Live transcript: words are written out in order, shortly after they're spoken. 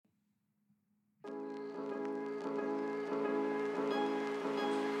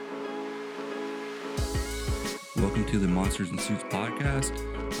Welcome to the Monsters and Suits podcast.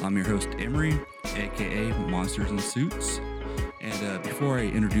 I'm your host, Emery, aka Monsters and Suits. And before I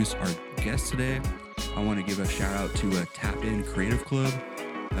introduce our guest today, I want to give a shout out to Tap In Creative Club.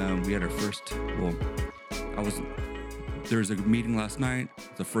 We had our first, there was a meeting last night.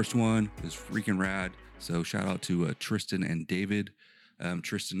 The first one is freaking rad. So shout out to Tristan and David.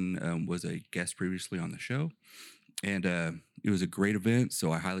 Tristan was a guest previously on the show, and it was a great event.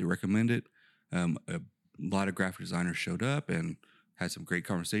 So I highly recommend it. A lot of graphic designers showed up and had some great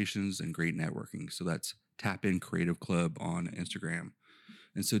conversations and great networking. So that's Tap In Creative Club on Instagram.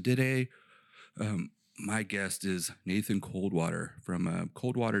 And so today, my guest is Nathan Coldwater from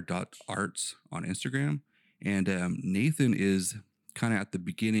coldwater.arts on Instagram. And Nathan is kind of at the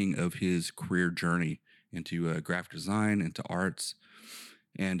beginning of his career journey into graphic design, into arts.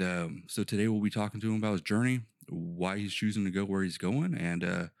 And so today we'll be talking to him about his journey, why he's choosing to go where he's going,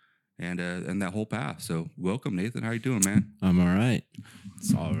 and that whole path. So welcome, Nathan. How you doing, man? I'm all right.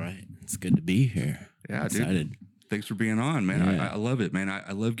 It's all right. It's good to be here. Yeah, Excited. dude. Thanks for being on, man. Yeah. I love it, man.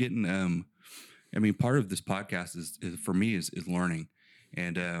 I love getting. Part of this podcast is for me is learning,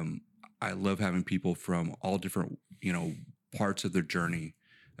 and I love having people from all different parts of their journey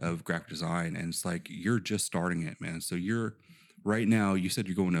of graphic design. And it's like you're just starting it, man. So you're right now. You said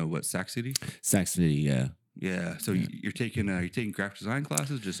you're going to what, Sac City? Sac City, yeah. Yeah. So you're taking graphic design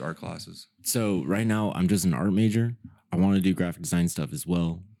classes, just art classes. So right now I'm just an art major. I want to do graphic design stuff as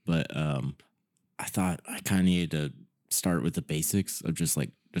well, but I thought I kind of needed to start with the basics of just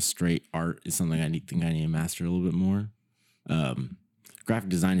straight art is something I need to master a little bit more. Graphic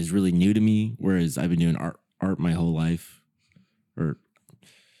design is really new to me, whereas I've been doing art my whole life, pretty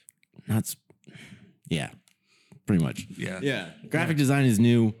much. Yeah. Graphic design is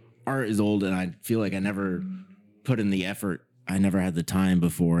new. Art is old, and I feel like I never put in the effort. I never had the time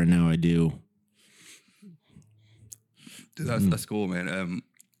before, and now I do. Dude, that's cool, man.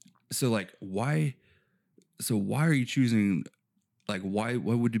 So why are you choosing, why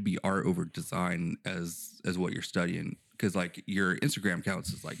would it be art over design as what you're studying? Because your Instagram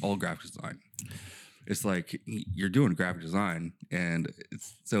counts as all graphic design. It's like you're doing graphic design, and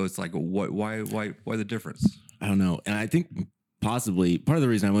why the difference? I don't know, and I think possibly part of the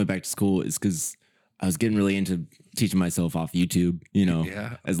reason I went back to school is because I was getting really into teaching myself off YouTube.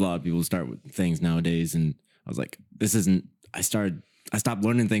 As a lot of people start with things nowadays, and I was like, I stopped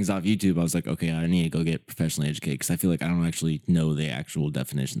learning things off YouTube. I was like, okay, I need to go get professionally educated because I feel like I don't actually know the actual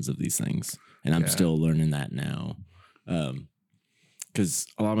definitions of these things, and I'm still learning that now. Because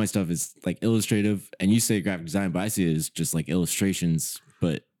a lot of my stuff is illustrative, and you say graphic design, but I see it as just illustrations,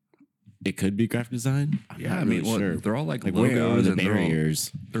 but it could be graphic design. I'm not really sure. They're all logos. Where are the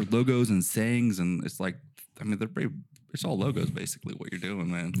barriers? They're logos and sayings, and it's it's all logos basically what you're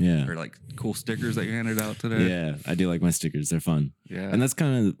doing, man. Yeah. Or cool stickers that you handed out today. Yeah, I do like my stickers. They're fun. Yeah. And that's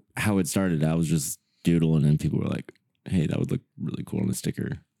kind of how it started. I was just doodling, and people were like, hey, that would look really cool on a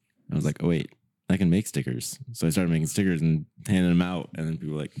sticker. I was like, oh, wait, I can make stickers. So I started making stickers and handing them out, and then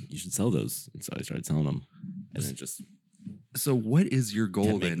people were like, you should sell those. And so I started selling them. And then just... So what is your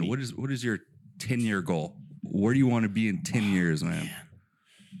goal then? What is your 10-year goal? Where do you want to be in 10 years, man?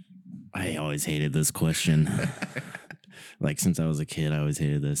 I always hated this question. Since I was a kid, I always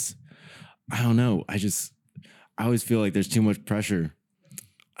hated this. I don't know. I always feel like there's too much pressure.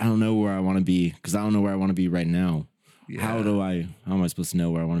 I don't know where I want to be because I don't know where I want to be right now. Yeah. How am I supposed to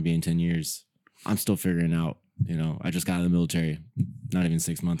know where I want to be in 10 years? I'm still figuring out, I just got out of the military not even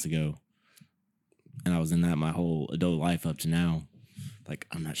 6 months ago. And I was in that my whole adult life up to now.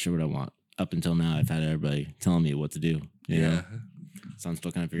 I'm not sure what I want. Up until now, I've had everybody telling me what to do. You know? So I'm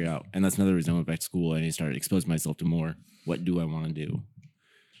still kind of figuring out. And that's another reason I went back to school. I need to start exposing myself to more. What do I want to do?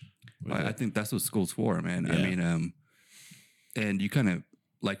 I think that's what school's for, man. Yeah. I mean, and you kind of,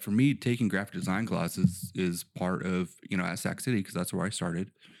 for me, taking graphic design classes is part of, at Sac City, because that's where I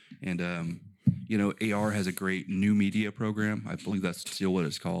started. And, AR has a great new media program. I believe that's still what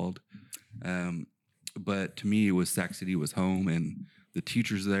it's called. But to me, it was Sac City was home, and the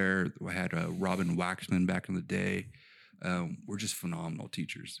teachers there, I had Robin Waxman back in the day, were just phenomenal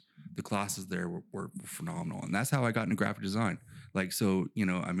teachers. The classes there were phenomenal, and that's how I got into graphic design. I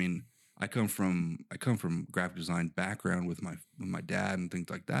come from graphic design background with my dad and things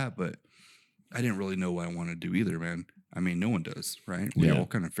like that, but I didn't really know what I wanted to do either, man. No one does, right? We're all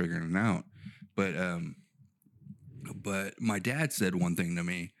kind of figuring it out. But my dad said one thing to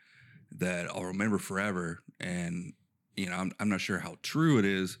me that I'll remember forever, and I'm not sure how true it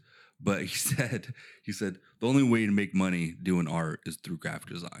is, but he said the only way to make money doing art is through graphic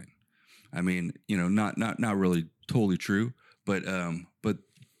design. Not really totally true, but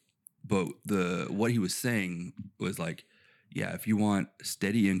but what he was saying was like, yeah, if you want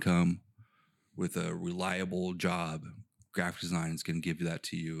steady income with a reliable job, graphic design is going to give you that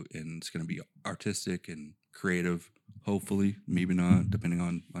to you, and it's going to be artistic and creative. Hopefully, maybe not, depending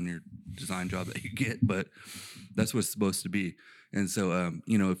on your design job that you get, but that's what it's supposed to be. And so,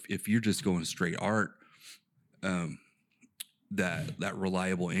 if you're just going straight art, um, that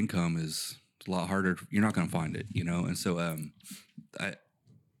reliable income is a lot harder. You're not going to find it, And so, I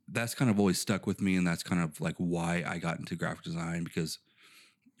that's kind of always stuck with me, and that's kind of like why I got into graphic design, because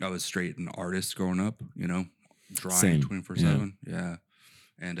I was straight an artist growing up, drawing Same. 24/7. Yeah.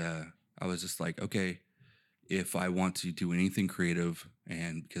 And I was just like, okay, if I want to do anything creative,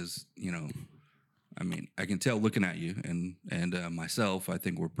 and because, I mean, I can tell looking at you and myself, I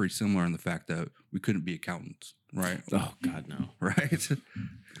think we're pretty similar in the fact that we couldn't be accountants, right? Oh God, no. Right.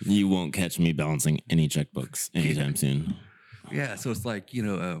 You won't catch me balancing any checkbooks anytime soon. Yeah. So it's like,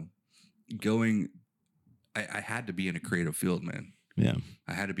 going, I had to be in a creative field, man. Yeah.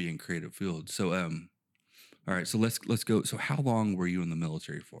 I had to be in creative field. So, all right. So let's go. So how long were you in the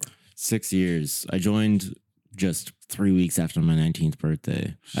military for? 6 years. I joined just 3 weeks after my 19th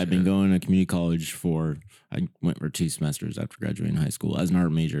birthday. I'd been going to community college I went for 2 semesters after graduating high school as an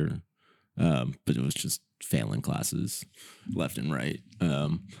art major. But it was just failing classes left and right.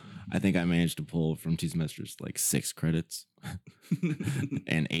 I think I managed to pull from 2 semesters like 6 credits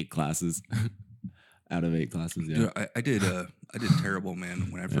and 8 classes out of 8 classes. Yeah. Dude, I did terrible,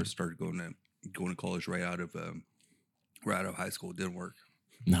 man. When I first started going to college right out of high school, it didn't work.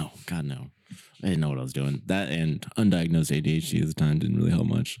 No, God, no. I didn't know what I was doing. That and undiagnosed ADHD at the time didn't really help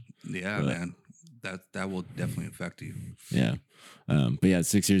much. Yeah, but, man. That will definitely affect you. Yeah. But yeah,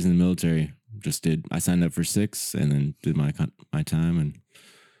 6 years in the military. I signed up for 6 and then did my time and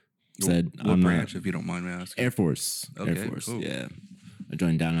said, what branch, if you don't mind me asking? Air Force. Okay, Air Force. cool. Yeah. I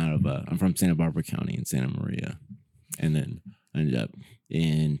joined down out of, I'm from Santa Barbara County in Santa Maria. And then I ended up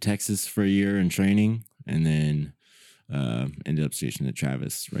in Texas for a year in training. And then ended up stationed at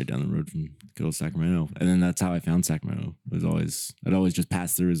Travis, right down the road from good old Sacramento. And then that's how I found Sacramento. I'd always just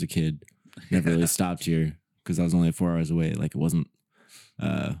passed through as a kid. Never really stopped here because I was only 4 hours away. Like it wasn't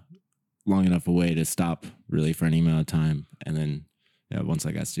long enough away to stop really for any amount of time. And then once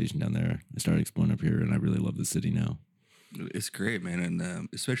I got stationed down there, I started exploring up here, and I really love the city now. It's great, man, and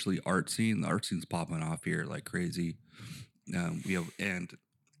especially the art scene's popping off here like crazy. We have a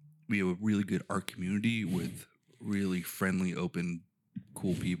really good art community with really friendly, open,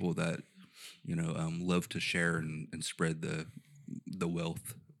 cool people that love to share and spread the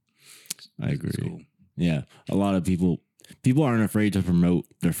wealth. I agree. Cool. Yeah, a lot of people aren't afraid to promote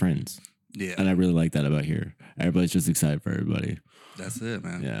their friends. Yeah, and I really like that about here. Everybody's just excited for everybody. That's it,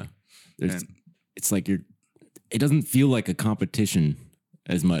 man. Yeah, it's like it doesn't feel like a competition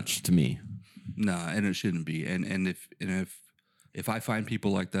as much to me. Nah, and it shouldn't be. And if I find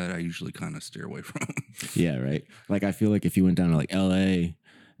people like that, I usually kind of steer away from them. Yeah, right. Like I feel like if you went down to like LA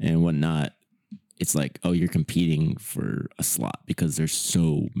and whatnot, it's like, oh, you're competing for a slot because there's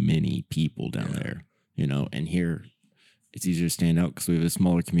so many people down there, and here it's easier to stand out because we have a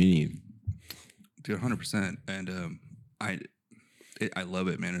smaller community. Dude, 100%. And I love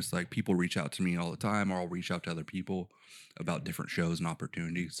it, man. It's like people reach out to me all the time, or I'll reach out to other people about different shows and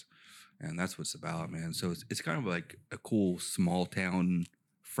opportunities. And that's what it's about, man. So it's kind of like a cool small town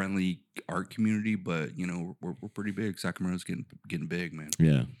friendly art community, but we're pretty big. Sacramento's getting big, man.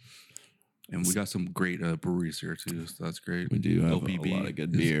 Yeah. And we got some great breweries here too, so that's great. We do have OPB a lot of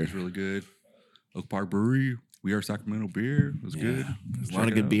good beer. It's really good. Oak Park Brewery, We Are Sacramento beer. It was good. There's a lot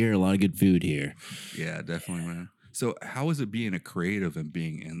of good beer, a lot of good food here. Yeah, definitely, man. So how is it being a creative and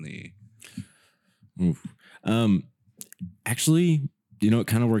being in the... Actually, it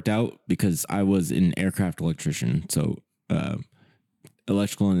kind of worked out because I was an aircraft electrician. So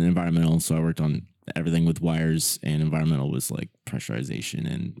electrical and environmental. So I worked on everything with wires, and environmental was like pressurization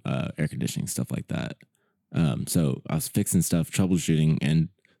and air conditioning, stuff like that. So I was fixing stuff, troubleshooting, and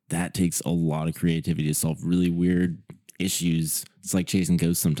that takes a lot of creativity to solve really weird issues. It's like chasing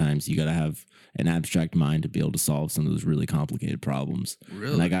ghosts sometimes. You got to have an abstract mind to be able to solve some of those really complicated problems.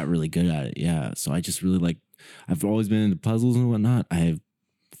 Really? And I got really good at it. Yeah. So I just really I've always been into puzzles and whatnot. I have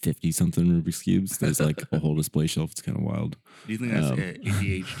 50-something Rubik's Cubes. There's like a whole display shelf. It's kind of wild. Do you think that's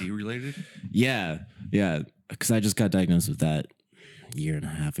ADHD related? Yeah. Yeah. Because I just got diagnosed with that a year and a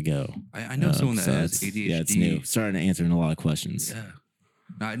half ago. I know someone that has ADHD. Yeah, it's new. Starting to answer a lot of questions. Yeah.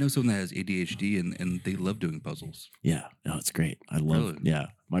 Now, I know someone that has ADHD and they love doing puzzles. Yeah. No, it's great. I love it. Yeah.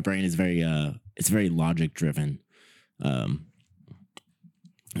 My brain is it's very logic driven. And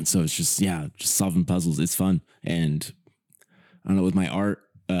so it's just solving puzzles. It's fun. And I don't know, with my art,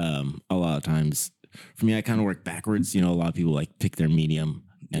 a lot of times for me, I kind of work backwards. You know, a lot of people like pick their medium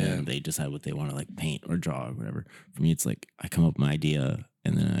and Yeah. they decide what they want to like paint or draw or whatever. For me, it's like I come up with my idea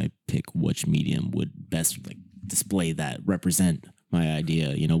and then I pick which medium would best like display that, represent my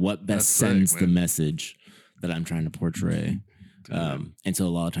idea. You know, what best That's sick, sends the man. message that I'm trying to portray. Dude. And so a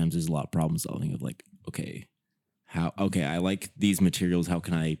lot of times there's a lot of problem solving of like, okay, I like these materials. How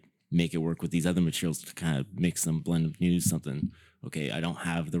can I make it work with these other materials to kind of mix them, blend them, use something? Okay, I don't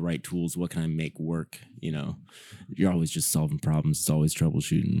have the right tools. What can I make work? You know, you're always just solving problems. It's always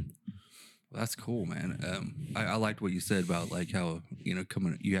troubleshooting. Well, that's cool, man. I liked what you said about like how you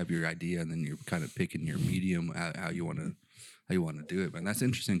have your idea and then you're kind of picking your medium, how you want to do it, man. That's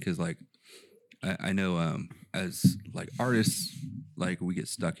interesting because like I know as like artists, like we get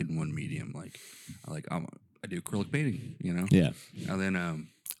stuck in one medium. I do acrylic painting, Yeah, and then and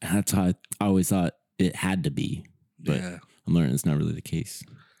that's how I always thought it had to be, but yeah, I'm learning it's not really the case.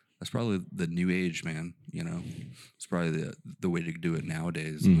 that's probably the new age, man. It's probably the way to do it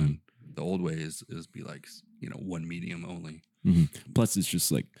nowadays. Mhm. And then the old way is be like one medium only. Plus, it's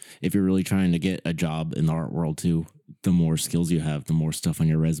just like if you're really trying to get a job in the art world too, the more skills you have, the more stuff on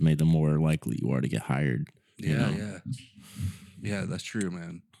your resume, the more likely you are to get hired. you Yeah, know? yeah, that's true,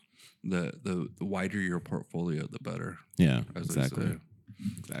 man. The wider your portfolio, the better. Yeah, As they exactly. say.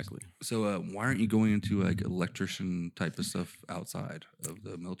 Exactly. So why aren't you going into like electrician type of stuff outside of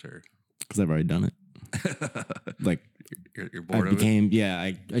the military? Because I've already done it. Like You're I bored of it?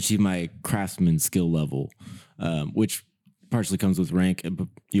 I achieved my craftsman skill level, which partially comes with rank, but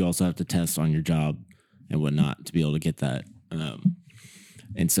you also have to test on your job and whatnot to be able to get that.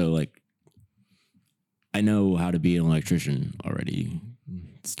 And so, like, I know how to be an electrician already.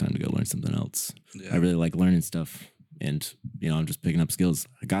 It's time to go learn something else. Yeah. I really like learning stuff, and I'm just picking up skills.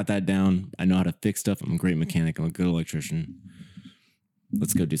 I got that down. I know how to fix stuff. I'm a great mechanic. I'm a good electrician.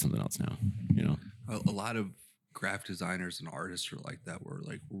 Let's go do something else now. A lot of graphic designers and artists are like that. We're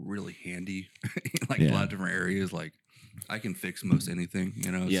like really handy, in like Yeah. a lot of different areas. Like I can fix most anything.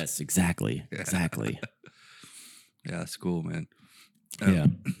 Yes, exactly. Exactly. Yeah, that's cool, man. Yeah.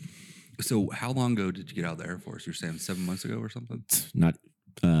 So how long ago did you get out of the Air Force? You're saying 7 months ago or something? Not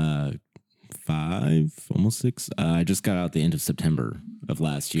 5, almost 6. I just got out the end of September of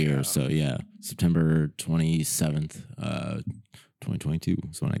last year. Yeah. So yeah, September 27th, 2022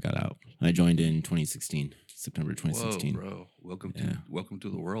 is when I got out. I joined in 2016, September 2016. Whoa, bro! Welcome to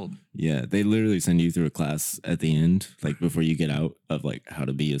the world. Yeah, they literally send you through a class at the end, like before you get out, of like how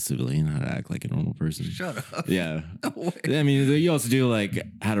to be a civilian, how to act like a normal person. Shut up. Yeah. No way. I mean, you also do like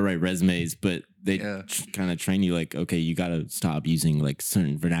how to write resumes, but they Yeah. kind of train you like, okay, you got to stop using like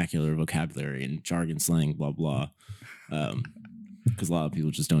certain vernacular vocabulary and jargon slang, blah, blah. Because a lot of people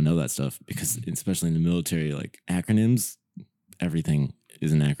just don't know that stuff because especially in the military, like acronyms, everything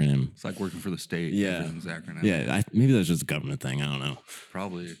is an acronym. It's like working for the state. Yeah. Everything's acronym. Yeah. Maybe that's just a government thing. I don't know.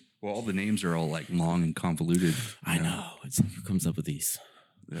 Probably. Well, all the names are all like long and convoluted. I know. It's like, who comes up with these?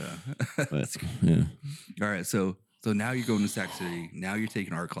 Yeah. But yeah. All right. So now you're going to Sac City. Now you're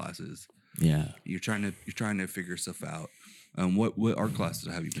taking art classes. Yeah. You're trying to figure stuff out. What art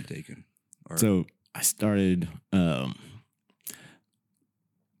classes have you been taking? So I started.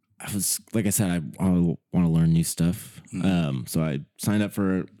 I was, like I said, I want to learn new stuff. So I signed up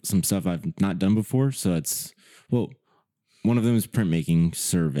for some stuff I've not done before. So one of them is printmaking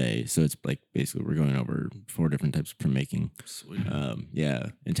survey. So it's like basically we're going over 4 different types of printmaking. Sweet. Yeah,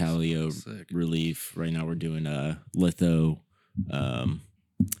 intaglio, Sick. relief. Right now we're doing litho,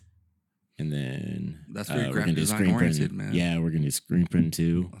 and then That's very we're graphic gonna do design screen oriented, print. man. Yeah, we're gonna do screen print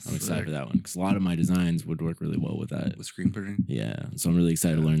too. That's I'm excited sick. for that one because a lot of my designs would work really well with that. With screen printing. Yeah, so I'm really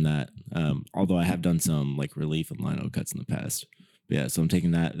excited to learn that. Although I have done some like relief and lino cuts in the past. But yeah, so I'm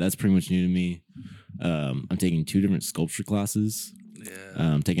taking that. That's pretty much new to me. I'm taking 2 different sculpture classes.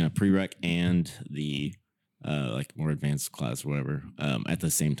 Yeah. I'm taking a prereq and the like more advanced class or whatever at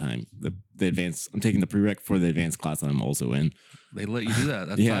the same time. The advanced. I'm taking the prereq for the advanced class that I'm also in. They let you do that.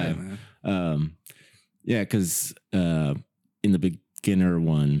 That's Yeah. fine, man. Yeah, because in the beginner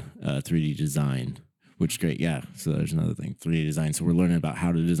one, 3D design, which is great. Yeah, so there's another thing, 3D design. So we're learning about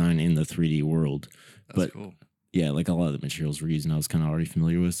how to design in the 3D world. That's cool. Yeah, like a lot of the materials we're using, I was kind of already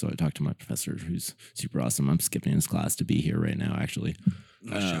familiar with. So I talked to my professor, who's super awesome. I'm skipping his class to be here right now, actually.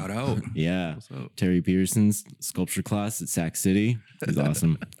 Shout out. Yeah, What's up? Terry Peterson's sculpture class at Sac City. He's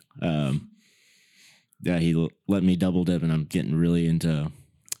awesome. Yeah, he let me double dip, and I'm getting really into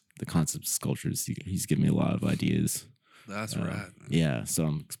the concept of sculptures. He's giving me a lot of ideas. That's right. Man. Yeah, so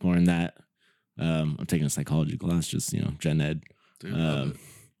I'm exploring that. I'm taking a psychology class, just gen ed. Dude, love it.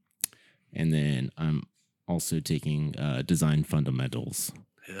 And then I'm also taking design fundamentals.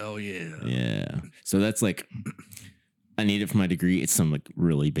 Hell yeah. Yeah. So that's like, I need it for my degree. It's some like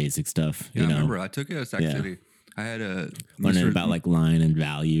really basic stuff, Yeah, you I know, remember I took it at Sac Yeah. City. I had a learning Mr. about like line and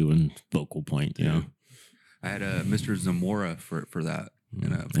value and focal point, you know. I had a Mr. Zamora for that.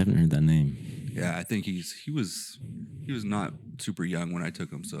 And I haven't heard that name. yeah, I think he was not super young when I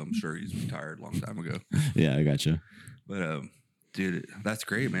took him, so I'm sure he's retired a long time ago. Yeah, I gotcha. But dude, that's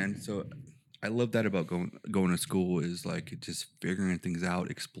great, man. So I love that about going to school is like just figuring things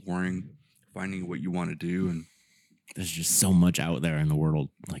out, exploring, finding what you want to do, and There's just so much out there in the world.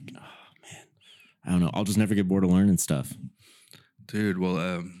 Like, oh man, I don't know. I'll just never get bored of learning stuff. dude.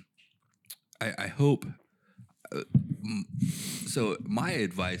 Well, I hope. So my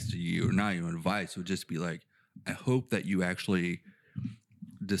advice to you, or not even advice, would just be like, I hope that you actually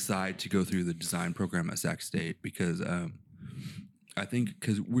decide to go through the design program at Sac State because I think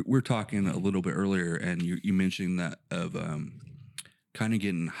because we're talking a little bit earlier, and you mentioned that of kind of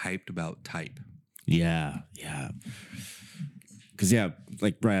getting hyped about type. Yeah. Because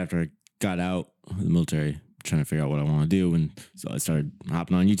like right after I got out of the military, trying to figure out what I want to do, and so I started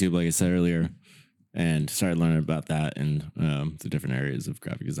hopping on YouTube, like I said earlier, and started learning about that and the different areas of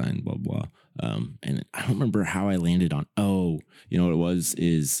graphic design, blah blah. And I don't remember how I landed on. Oh, you know what it was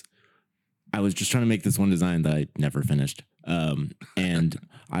is I was just trying to make this one design that I never finished. And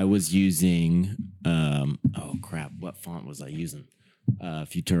I was using oh crap, what font was I using?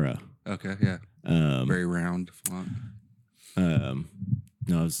 Futura. Okay, yeah, very round font.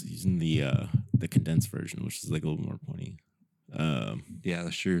 No, I was using the condensed version, which is like a little more pointy. Yeah,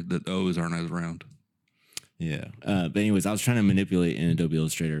 that's true. The O's aren't as round. Yeah. But anyways, I was trying to manipulate in Adobe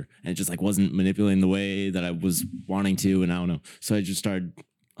Illustrator, and it just like wasn't manipulating the way that I was wanting to, and I don't know. So I just started.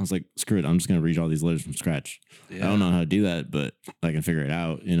 I was like, screw it. I'm just gonna read all these letters from scratch. Yeah. I don't know how to do that, but I can figure it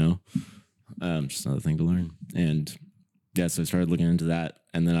out. You know, just another thing to learn. And yeah, so I started looking into that,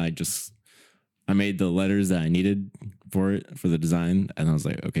 and then I made the letters that I needed for it for the design, and I was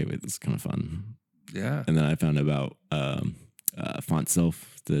like, okay, wait, this is kind of fun. Yeah. And then I found about Font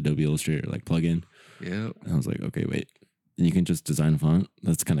Self, the Adobe Illustrator like plugin. Yeah. And I was like, okay, wait, you can just design a font.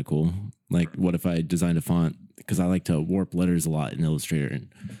 That's kind of cool. Like, what if I designed a font? Because I like to warp letters a lot in Illustrator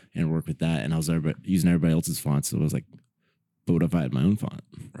and work with that. And I was using everybody else's fonts. So I was like, but what if I had my own font?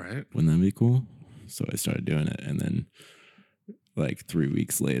 Right. Wouldn't that be cool? So I started doing it. And then like 3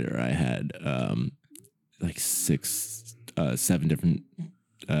 weeks later, I had like 7 different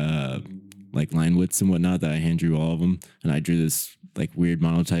like line widths and whatnot that I hand drew all of them. And I drew this like weird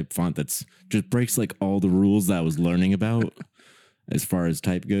monotype font that's just breaks like all the rules that I was learning about as far as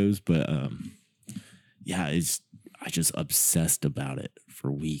type goes. But yeah, I just obsessed about it for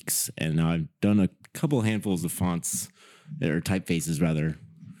weeks. And now I've done a couple handfuls of fonts or typefaces rather.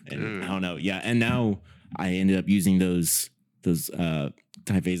 And I don't know. Yeah. And now I ended up using those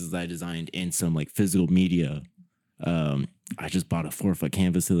typefaces that I designed in some like physical media. I just bought a 4-foot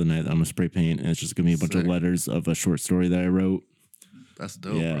canvas the other night that I'm gonna spray paint, and it's just gonna be a bunch of letters of a short story that I wrote. That's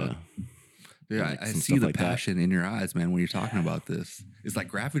dope, bro. Yeah, like I some see stuff the like that. passion in your eyes, man, when you're talking about this. It's like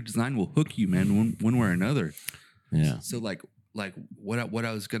graphic design will hook you, man, one way or another. Yeah. So like what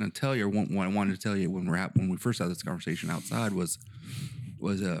I was gonna tell you, or what I wanted to tell you when we first had this conversation outside was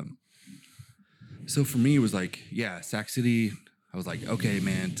so for me it was like, yeah, Sac City. I was like, okay,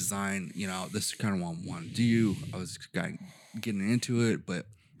 man, design, you know, this is kind of what I want to do. I was getting into it, but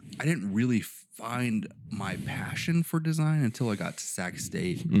I didn't really find my passion for design until I got to Sac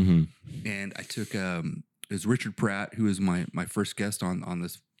State. Mm-hmm. And I took, it was Richard Pratt, who was my first guest on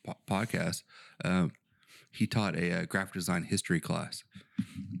this podcast. He taught a graphic design history class.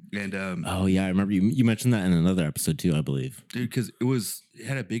 And oh yeah, I remember you mentioned that in another episode too, I believe. Dude, because it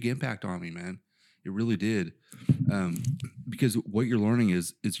had a big impact on me, man. It really did. Because what you're learning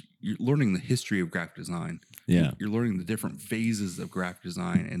is you're learning the history of graphic design. Yeah. You're learning the different phases of graphic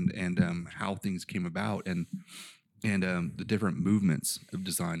design and how things came about and the different movements of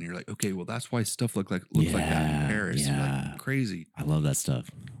design. And you're like, okay, well, that's why stuff looks like that in Paris. Yeah. You're like, crazy. I love that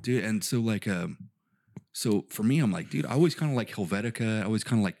stuff. Dude, and so like so for me, I'm like, dude, I always kind of like Helvetica. I always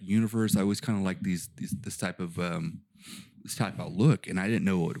kind of like Universe. I always kind of like this type of look, and I didn't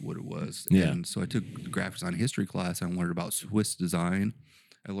know what it was. Yeah. And so I took the graphic design history class and I learned about Swiss design.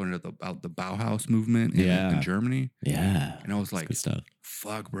 I learned about the Bauhaus movement in Germany. Yeah. And I was like, good stuff.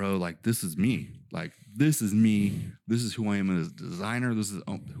 fuck, bro, like this is me. Like this is me. This is who I am as a designer. This is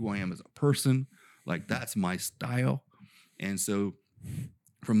who I am as a person. Like that's my style. And so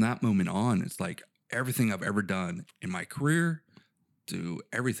from that moment on, it's like everything I've ever done in my career to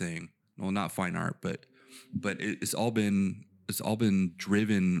everything, well, not fine art, but it's all been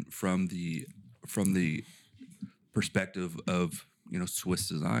driven from the perspective of Swiss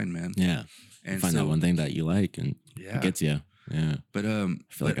design, man. Yeah. And Find that one thing that you like and Yeah. it gets you. Yeah. But I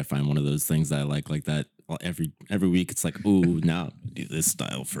feel like I find one of those things that I like that every week. It's like, ooh, now do this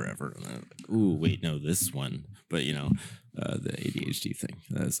style forever. And then like, ooh, wait, no, this one. But the ADHD thing.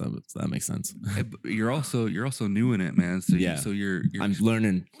 That makes sense. but you're also new in it, man. So Yeah. you're I'm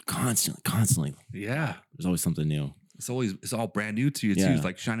learning constantly. yeah. There's always something new. It's all brand new to you too. Yeah. It's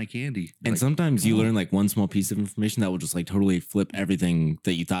like shiny candy. And like, sometimes you learn like one small piece of information that will just like totally flip everything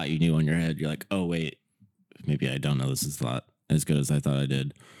that you thought you knew on your head. You're like, oh wait, maybe I don't know this is not as good as I thought I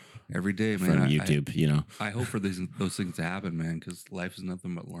did. Every day, man. From YouTube, I hope for those things to happen, man, because life is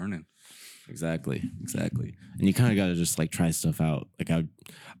nothing but learning. Exactly. And you kind of got to just like try stuff out. Like I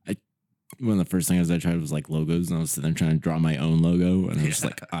one of the first things I tried was like logos, and I was then trying to draw my own logo, and I was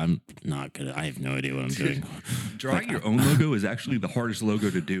like, I'm not good. I have no idea what I'm doing. Drawing your own logo is actually the hardest logo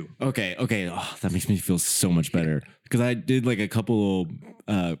to do. Okay. Oh, that makes me feel so much better because I did like a couple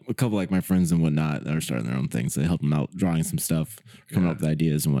like my friends and whatnot that are starting their own things. They help them out drawing some stuff, coming up with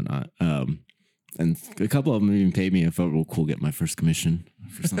ideas and whatnot. And a couple of them even paid me. I felt real cool get my first commission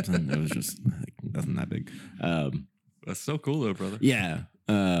for something. That was just like, nothing that big. That's so cool though, brother. Yeah.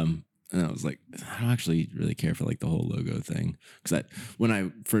 And I was like, I don't actually really care for like the whole logo thing. Because when I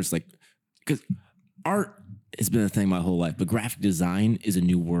first because art has been a thing my whole life, but graphic design is a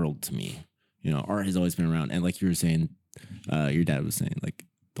new world to me. Art has always been around. And like you were saying, your dad was saying, like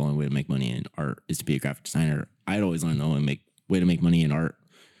the only way to make money in art is to be a graphic designer. I'd always learned the only way to make money in art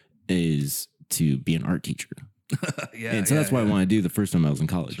is to be an art teacher. Yeah. And so that's what I wanted to do the first time I was in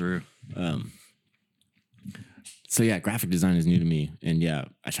college. True. So yeah, graphic design is new to me, and yeah,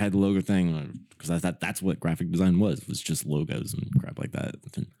 I tried the logo thing because I thought that's what graphic design was just logos and crap like that.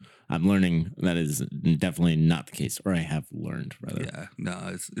 And I'm learning that is definitely not the case, or I have learned rather. Yeah,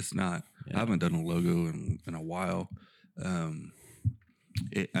 no, it's not. Yeah. I haven't done a logo in a while. I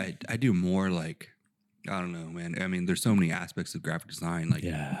do more like, I don't know, man. I mean, there's so many aspects of graphic design, like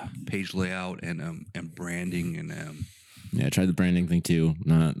page layout and branding and Yeah, I tried the branding thing too.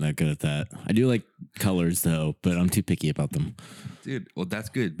 Not that good at that. I do like colors though, but I'm too picky about them. Dude, well, that's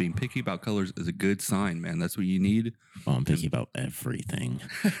good. Being picky about colors is a good sign, man. That's what you need. Oh, I'm picky about everything.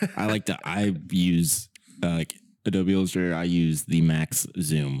 I use like Adobe Illustrator. I use the max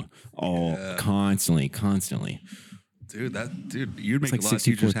zoom constantly. Dude, you'd make like a lot of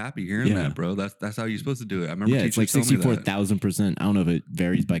teachers happy hearing that, bro. That's how you're supposed to do it. I remember it's like teachers telling me that. 64,000%. I don't know if it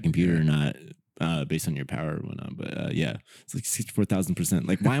varies by computer or not. Based on your power or whatnot, but it's like 64,000%.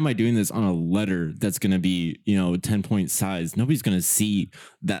 Like, why am I doing this on a letter that's going to be 10-point size? Nobody's going to see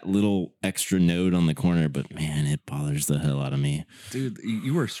that little extra node on the corner, but man, it bothers the hell out of me. Dude,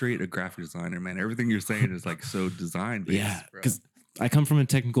 you are straight a graphic designer, man. Everything you're saying is like so design based. Yeah, because I come from a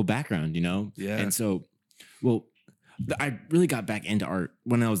technical background, Yeah, and so, I really got back into art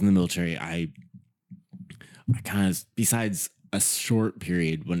when I was in the military. I kind of, besides a short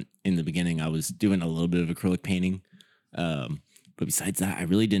period when in the beginning I was doing a little bit of acrylic painting. But besides that, I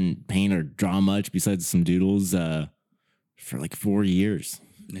really didn't paint or draw much besides some doodles for like 4 years.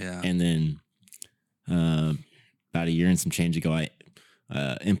 Yeah. And then about a year and some change ago, I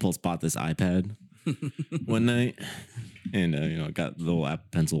impulse bought this iPad one night and, got the little Apple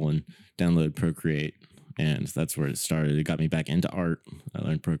Pencil and downloaded Procreate. And that's where it started. It got me back into art. I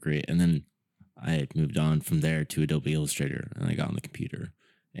learned Procreate. And then I had moved on from there to Adobe Illustrator, and I got on the computer.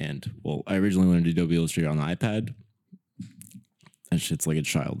 And I originally learned Adobe Illustrator on the iPad. That shit's like a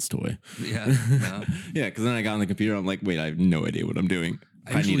child's toy. Yeah, yeah. Because then I got on the computer. I'm like, wait, I have no idea what I'm doing.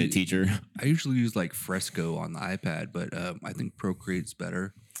 I need a teacher. I usually use like Fresco on the iPad, but I think Procreate's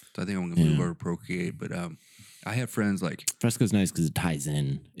better. So I think I'm gonna move over to Procreate. But I have friends like Fresco's nice because it ties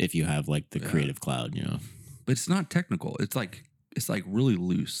in if you have like the Creative Cloud, But it's not technical. It's like really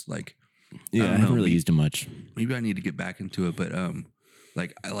loose. Like. Yeah, I haven't really used it much. Maybe I need to get back into it, but I'm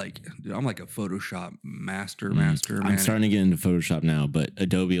like a Photoshop master. I'm Man. starting to get into Photoshop now, but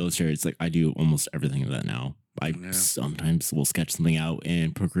Adobe Illustrator, it's like I do almost everything of that now. I sometimes will sketch something out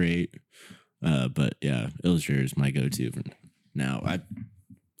in Procreate, but yeah, Illustrator is my go-to for now. I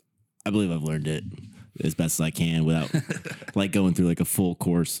believe I've learned it as best as I can without like going through like a full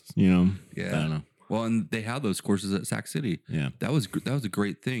course. Yeah, I don't know. Well, and they have those courses at Sac City. Yeah, that was a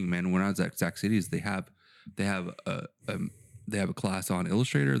great thing, man. When I was at Sac Cities, they have a class on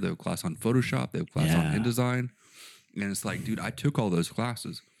Illustrator, they have a class on Photoshop, they have a class on InDesign, and it's like, dude, I took all those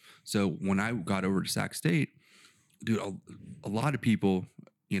classes. So when I got over to Sac State, dude, a lot of people,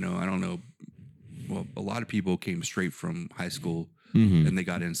 I don't know, well, a lot of people came straight from high school and they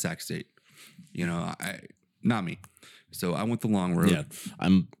got in Sac State. Not me. So I went the long road. Yeah,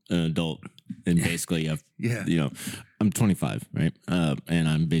 I'm an adult And basically, I'm 25, right? And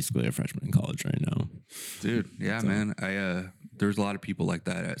I'm basically a freshman in college right now. Dude, yeah, So- man. There's a lot of people like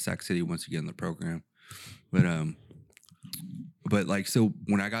that at Sac City once you get in the program. But like, so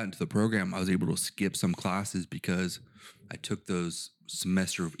when I got into the program, I was able to skip some classes because I took those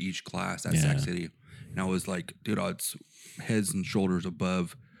semester of each class at Sac Yeah. City. And I was like, dude, I was heads and shoulders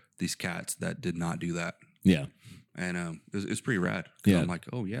above these cats that did not do that. Yeah. And it was pretty rad. 'Cause Yeah. I'm like,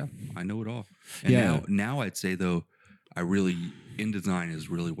 oh yeah, I know it all. And Yeah. now I'd say though, InDesign is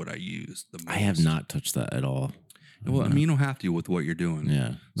really what I use the most. I have not touched that at all. Well, I mean, you don't have to with what you're doing.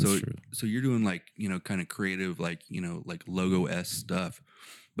 Yeah, that's true. So you're doing like, kind of creative, like, like logo-esque stuff.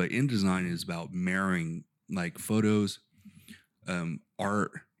 But InDesign is about marrying like photos,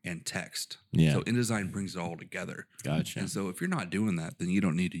 art, and text. Yeah. So InDesign brings it all together. Gotcha. And so if you're not doing that, then you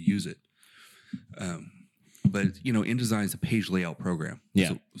don't need to use it. But InDesign is a page layout program.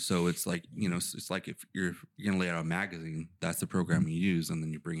 Yeah. So it's like, it's like if you're going to lay out a magazine, that's the program you use, and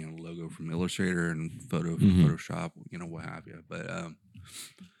then you bring in a logo from Illustrator and Photoshop, what have you.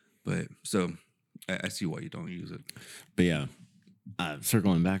 But so I see why you don't use it. But yeah,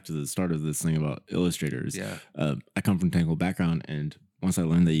 circling back to the start of this thing about illustrators. Yeah. I come from a technical background, and once I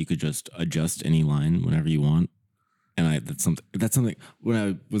learned that you could just adjust any line whenever you want. And that's something when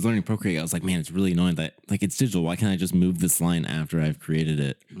I was learning Procreate, I was like, man, it's really annoying that like it's digital. Why can't I just move this line after I've created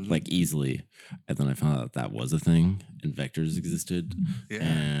it like easily? And then I found out that was a thing and vectors existed. Yeah.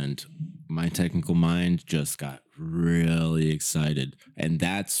 And my technical mind just got really excited. And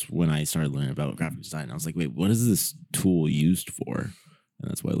that's when I started learning about graphic design. I was like, wait, what is this tool used for? And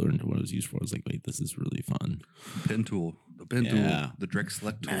that's why I learned what it was used for. I was like, wait, this is really fun. The pen tool, the direct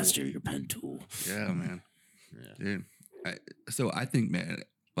select tool. Master your pen tool. Yeah, man. Yeah. Dude. So I think, man,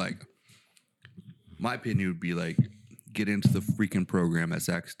 like my opinion would be like get into the freaking program at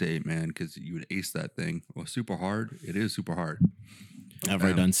Sac State, man, because you would ace that thing. Well, super hard. It is super hard. I've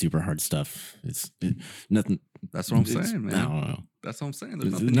already done super hard stuff. It's nothing. That's what I'm saying, man. I don't know. That's what I'm saying.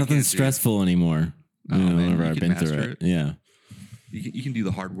 There's There's nothing stressful anymore. Oh, man, whenever you I've can been through master it. Yeah. You can do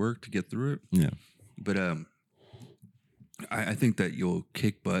the hard work to get through it. Yeah. But I think that you'll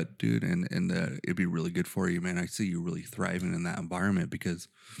kick butt, dude, and it'd be really good for you, man. I see you really thriving in that environment because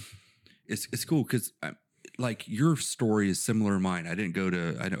it's cool because like your story is similar to mine. I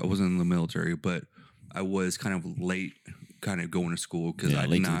wasn't in the military, but I was kind of late, kind of going to school because I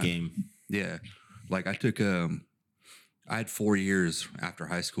late to the game. Yeah, like I took I had 4 years after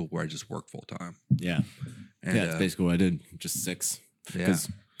high school where I just worked full time. Yeah. And, that's basically what I did. Just 6. Yeah.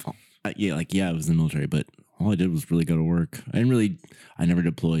 I was in the military, but all I did was really go to work. I never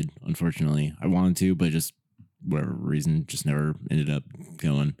deployed, unfortunately. I wanted to, but just whatever reason, just never ended up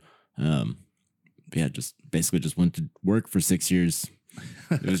going. Just basically just went to work for 6 years.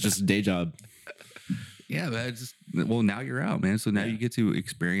 It was just a day job. Yeah, but now you're out, man. So now you get to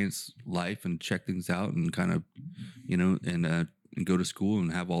experience life and check things out and kind of, and go to school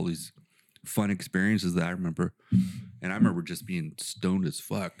and have all these fun experiences that I remember. And I remember just being stoned as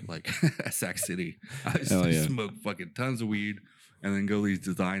fuck, like at Sac City. I used to smoke fucking tons of weed and then go to these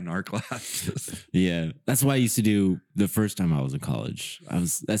design and art classes. Yeah, that's what I used to do the first time I was in college.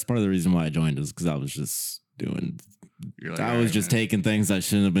 That's part of the reason why I joined is because I was just doing. I was just taking things I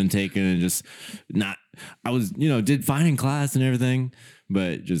shouldn't have been taking and just not. I was, did fine in class and everything,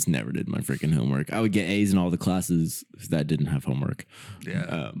 but just never did my freaking homework. I would get A's in all the classes that didn't have homework.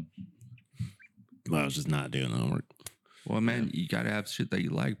 Yeah. But I was just not doing the homework. Well, man, you gotta have shit that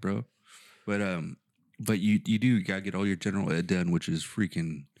you like, bro. But you gotta get all your general ed done, which is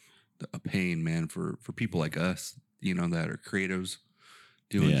freaking a pain, man, for people like us, that are creatives.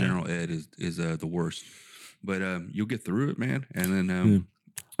 Doing general ed is the worst. But you'll get through it, man. And then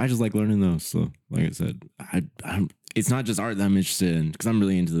I just like learning those. So, like I said, it's not just art that I'm interested in because I'm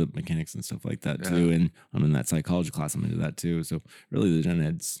really into the mechanics and stuff like that too. And I'm in that psychology class. I'm into that too. So really, the gen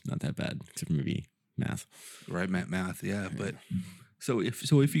ed's not that bad, except for maybe math. Right, math, yeah. But so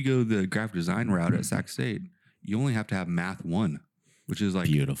if you go the graphic design route at Sac State, you only have to have math 1, which is like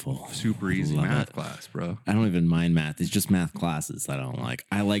beautiful, super easy math class, bro. I don't even mind math. It's just math classes that I don't like.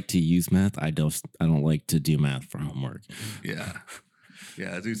 I like to use math. I don't like to do math for homework. Yeah,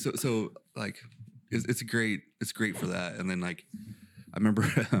 dude. So like, it's great. It's great for that. And then like, I remember.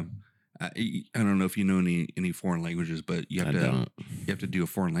 I don't know if you know any foreign languages, but you have to do a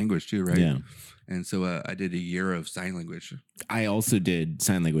foreign language too, right? Yeah. And so I did a year of sign language. I also did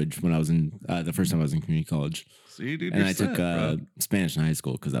sign language when I was in the first time I was in community college. See, dude, and I took Spanish in high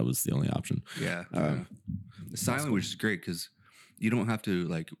school because that was the only option. Yeah. The sign language is great because you don't have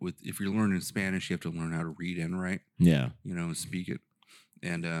to if you're learning Spanish, you have to learn how to read and write. Yeah. And speak it.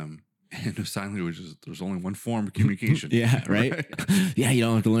 And And sign language there's only one form of communication. Yeah, right? Yeah, you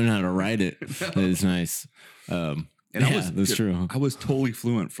don't have to learn how to write it. No. That is nice. And that's true. I was totally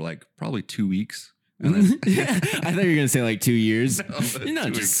fluent for like probably 2 weeks. And then Yeah, I thought you were gonna say like 2 years. No,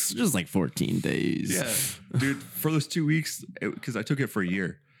 2 just like 14 days. Yeah, dude, for those 2 weeks, because I took it for a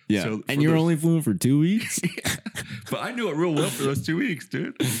year. Yeah, So and you're those, only fluent for 2 weeks. Yeah, but I knew it real well for those 2 weeks,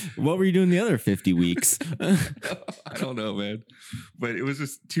 dude. What were you doing the other 50 weeks? I don't know, man. But it was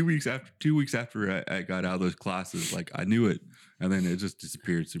just 2 weeks after. 2 weeks after I got out of those classes, like I knew it, and then it just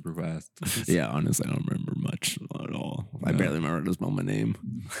disappeared super fast. Yeah, honestly, I don't remember much at all. I barely remember to spell my name.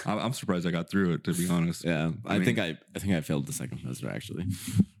 I'm surprised I got through it, to be honest. Yeah, I think I failed the second semester actually.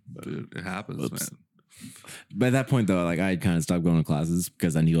 But dude, it happens, man. By that point, though, like I had kind of stopped going to classes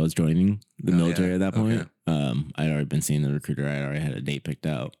because I knew I was joining the military at that point. Okay. I'd already been seeing the recruiter. I already had a date picked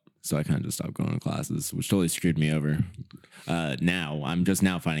out, so I kind of just stopped going to classes, which totally screwed me over. Now I'm just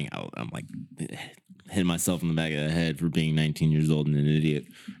now finding out. I'm like hitting myself in the back of the head for being 19 years old and an idiot.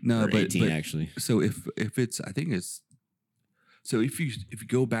 No, but 18 actually. So if it's, I think it's. So if you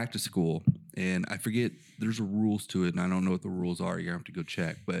go back to school, and I forget, there's rules to it, and I don't know what the rules are. You have to go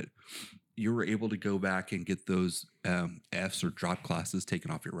check, but you were able to go back and get those Fs or drop classes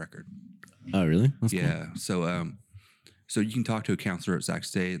taken off your record. Oh, really? That's cool. So you can talk to a counselor at Sac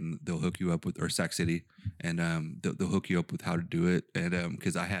State, and they'll hook you up with, or Sac City, and they'll hook you up with how to do it. And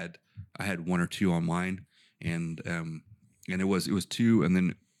because I had 1 or 2 on mine, and it was 2, and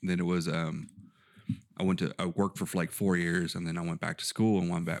then it was I worked for like 4 years, and then I went back to school, and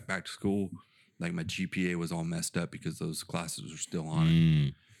when back to school, like my GPA was all messed up because those classes were still on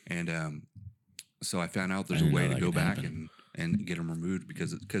it. And so I found out there's a way to go back and get them removed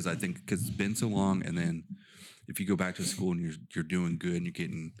because I think it's been so long. And then if you go back to school and you're doing good and you're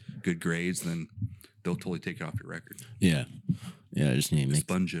getting good grades, then they'll totally take it off your record. Yeah. I just need to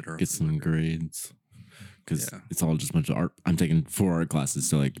sponge it or get some grades because it's all just a bunch of art. I'm taking 4 art classes,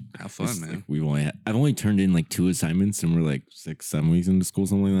 so like have fun, man. Like, I've only turned in like 2 assignments, and we're like 6-7 weeks into school,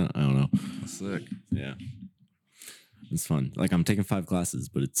 something like that. I don't know. That's sick. Yeah. It's fun. Like I'm taking 5 classes,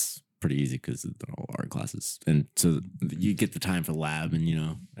 but it's pretty easy because they're all art classes, and so you get the time for lab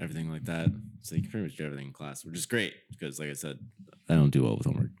and everything like that. So you can pretty much do everything in class, which is great because, like I said, I don't do well with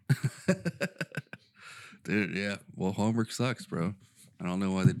homework. Dude, yeah. Well, homework sucks, bro. I don't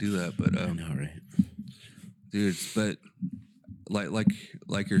know why they do that, but I know, right? Dude, but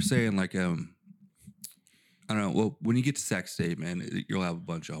like you're saying, like I don't know. Well, when you get to Sac State, man, you'll have a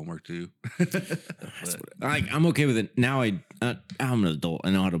bunch of homework too. I'm okay with it now. I'm an adult. I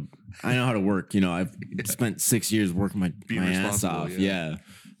know how to work. I've spent 6 years working my ass off. Yeah.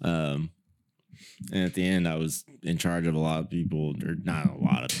 And at the end, I was in charge of a lot of people, or not a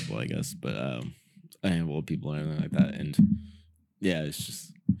lot of people, I guess, but a handful of people and everything like that. And yeah, it's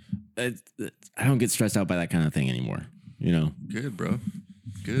just I don't get stressed out by that kind of thing anymore. Good, bro.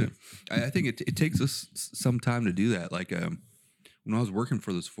 Good. I think it takes us some time to do that. Like when I was working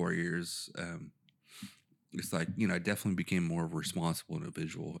for those 4 years, it's like I definitely became more of a responsible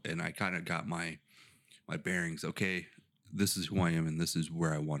individual, and I kind of got my bearings. Okay, this is who I am, and this is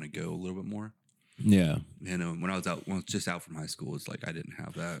where I want to go a little bit more. Yeah. And when I was just out from high school, it's like I didn't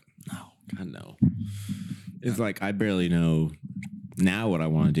have that. No, God no. It's like I barely know now what I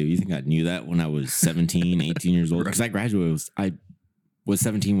want to do. You think I knew that when I was 17, 18 years old? Because I graduated. I was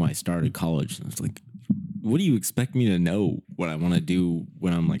 17 when I started college. And I was like, what do you expect me to know what I want to do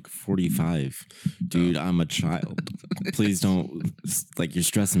when I'm like 45? Dude, I'm a child. Please don't, like, you're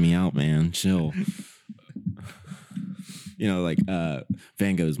stressing me out, man. Chill.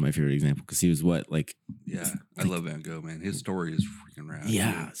 Van Gogh's my favorite example because he was I love Van Gogh, man. His story is freaking rad.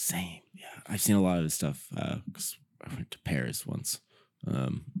 Yeah, same. Yeah, I've seen a lot of his stuff because I went to Paris once.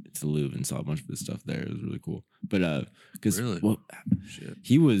 To the Louvre and saw a bunch of his stuff there. It was really cool. But because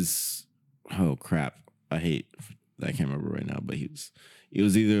he was, oh crap, I can't remember right now, but it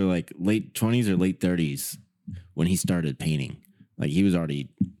was either like late 20s or late 30s when he started painting. Like he was already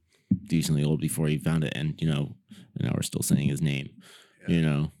decently old before he found it, and now we're still saying his name.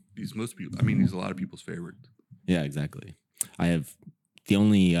 Yeah. He's most people. I mean, he's a lot of people's favorite. Yeah, exactly. I have the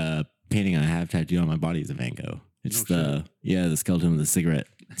only painting I have tattooed on my body is a Van Gogh. It's the skeleton with a cigarette.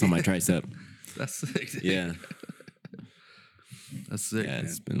 It's on my tricep. That's sick. Dude. Yeah. That's sick. Yeah, man.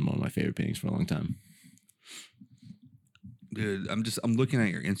 It's been one of my favorite paintings for a long time. Dude, I'm looking at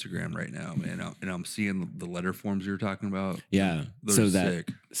your Instagram right now, man, and I'm seeing the letter forms you were talking about. Yeah. Those so that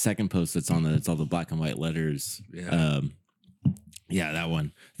sick. Second post that's on it's all the black and white letters. Yeah. Yeah, that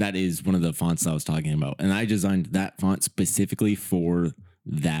one. That is one of the fonts I was talking about. And I designed that font specifically for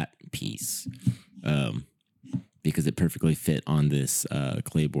that piece. because it perfectly fit on this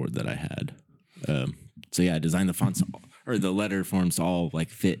clay board that I had. So yeah, I designed the fonts or the letter forms to all like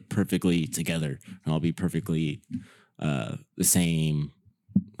fit perfectly together and all be perfectly the same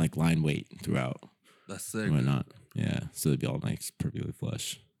like line weight throughout That's sick, and man. whatnot. Yeah, so they'd be all nice, perfectly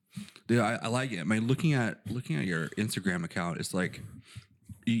flush. Dude, I like it. I mean, looking at your Instagram account, it's like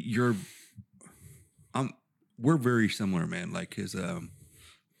you're we're very similar, man. Like his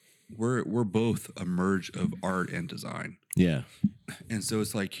we're both a merge of art and design. Yeah, And so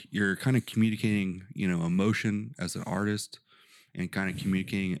it's like you're kind of communicating, emotion as an artist and kind of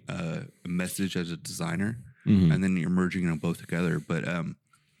communicating a message as a designer. And then you're merging them both together. But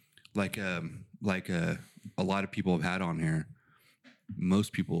like a lot of people have had on here,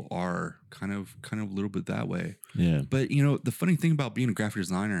 most people are kind of a little bit that way. yeah, But the funny thing about being a graphic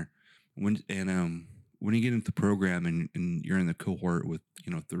designer, when you get into the program and you're in the cohort with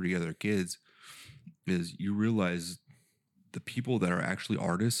 30 other kids, is you realize the people that are actually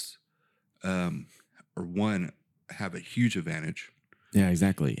artists, or one, have a huge advantage. yeah,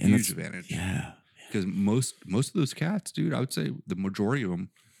 exactly. And Huge advantage. Yeah, Because most of those cats, dude, I would say the majority of them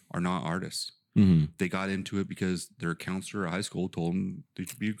are not artists. They got into it because their counselor at high school told them they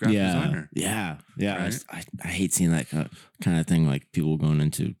should be a graphic designer. Yeah. Right? I hate seeing that kind of thing, like people going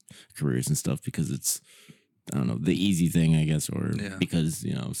into careers and stuff because it's, I don't know, the easy thing, I guess, or because,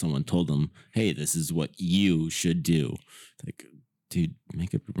 someone told them, hey, this is what you should do. Like, dude,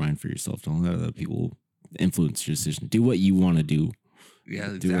 make up your mind for yourself. Don't let other people influence your decision. Do what you want to do. Yeah,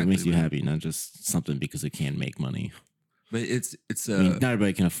 exactly. Do what makes you happy, not just something because it can make money. But it's I mean, not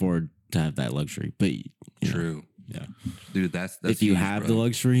everybody can afford to have that luxury, but true. Yeah, Dude, that's if you huge, have bro. the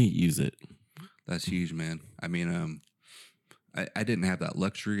luxury, use it. That's huge, man. I mean, I didn't have that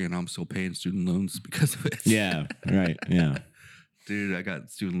luxury, and I'm still paying student loans because of it. Yeah, right. Yeah, Dude, I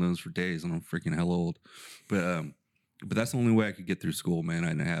got student loans for days, and I'm freaking hell old. But that's the only way I could get through school, man. I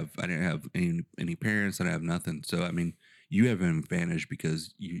didn't have any parents. I didn't have nothing. So I mean, you have an advantage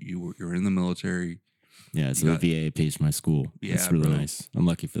because you're in the military. Yeah, so the VA pays for my school. Yeah, it's really bro. nice. I'm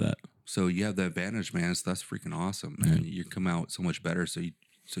lucky for that. So you have the advantage, man. So that's freaking awesome, man. You come out so much better. So you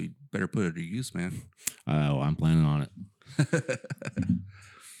better put it to use, man. Oh, I'm planning on it.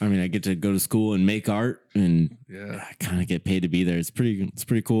 I mean, I get to go to school and make art, and I kind of get paid to be there. It's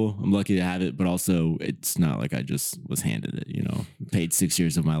pretty cool. I'm lucky to have it, but also it's not like I just was handed it. Paid 6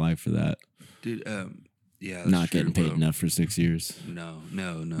 years of my life for that. Dude, yeah, that's not true, getting paid bro. enough for 6 years. No,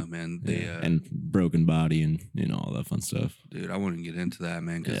 man. And broken body and all that fun stuff. Dude, I wouldn't get into that,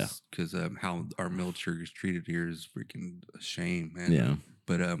 man, because how our military is treated here is freaking a shame, man. Yeah,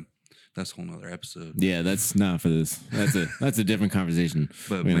 but that's a whole nother episode. Yeah, that's not for this. That's a different conversation.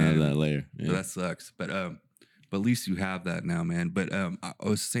 But we're gonna have man, that later. Yeah. But that sucks. But at least you have that now, man. But I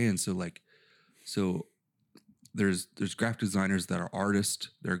was saying, so there's graphic designers that are artists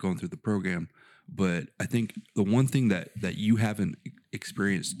that are going through the program. But I think the one thing that you haven't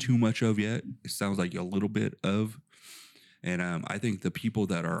experienced too much of yet, it sounds like a little bit of, and I think the people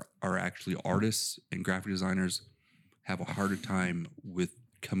that are actually artists and graphic designers have a harder time with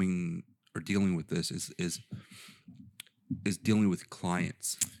coming or dealing with this is dealing with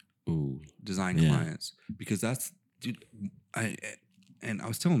clients. Ooh, design clients, because that's, dude, I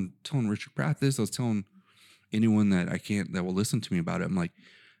was telling Richard Pratt this. I was telling anyone that will listen to me about it. I'm like,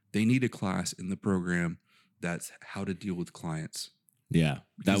 they need a class in the program that's how to deal with clients. Yeah,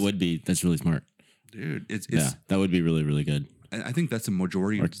 that's really smart, dude. That would be really, really good. I think that's a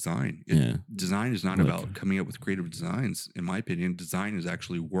majority of design. Design is not about coming up with creative designs. In my opinion, design is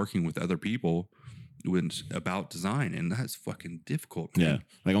actually working with other people about design, and that's fucking difficult, man. Yeah,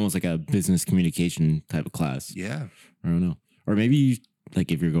 like almost like a business communication type of class. Yeah, I don't know. Or maybe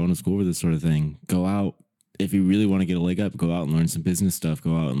like if you're going to school for this sort of thing, go out. If you really want to get a leg up, go out and learn some business stuff.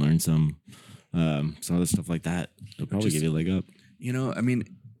 Go out and learn some other stuff like that. It'll probably give you a leg up. I mean,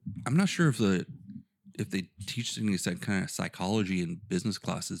 I'm not sure if they teach any kind of psychology in business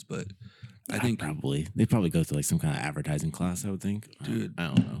classes, but I think they probably go through like some kind of advertising class. I would think, dude. I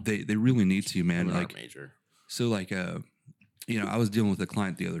don't know. They really need to, man. Like major. So like I was dealing with a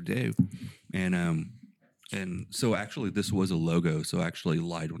client the other day, and so actually this was a logo. So I actually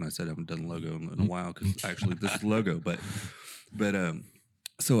lied when I said I haven't done a logo in a while, because actually this is a logo. But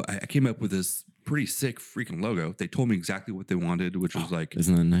so I came up with this pretty sick freaking logo. They told me exactly what they wanted, which was like,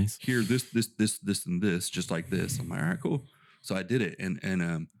 isn't that nice? Here, this, and this, just like this. I'm like, all right, cool. So I did it, and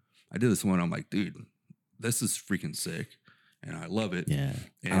I did this one. I'm like, dude, this is freaking sick, and I love it. Yeah,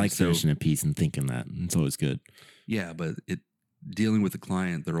 and I like finishing a piece and thinking that it's always good. Yeah, but dealing with the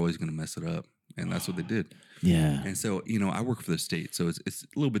client, they're always going to mess it up, and that's what they did. Yeah, and so I work for the state, so it's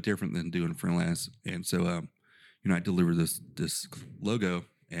a little bit different than doing freelance, and so I deliver this logo,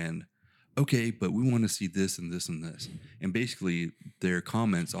 and okay, but we want to see this and this and this. And basically their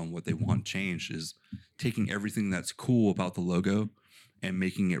comments on what they want changed is taking everything that's cool about the logo and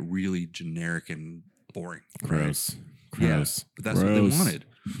making it really generic and boring. Gross. Right? Gross. Yeah, but that's Gross. what they wanted.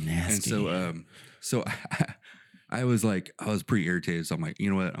 Nasty. And so I was pretty irritated. So I'm like, you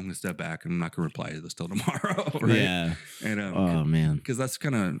know what? I'm gonna step back and I'm not gonna reply to this till tomorrow. Right? Yeah. And Oh man. because that's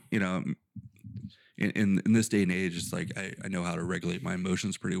kind of, in this day and age, it's like I know how to regulate my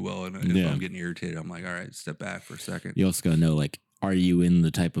emotions pretty well. And if I'm getting irritated, I'm like, all right, step back for a second. You also gotta know, like, are you in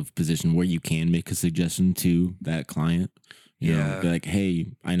the type of position where you can make a suggestion to that client? You know, be like,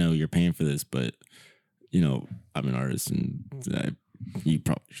 hey, I know you're paying for this, but I'm an artist and you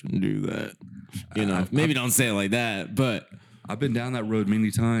probably shouldn't do that. Maybe don't say it like that, but I've been down that road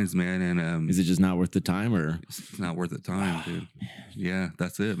many times, man. And is it just not worth the time, or it's not worth the time, dude? Yeah,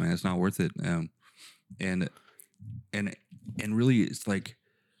 that's it, man. It's not worth it. And really, it's like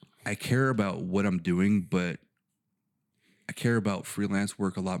I care about what I'm doing, but I care about freelance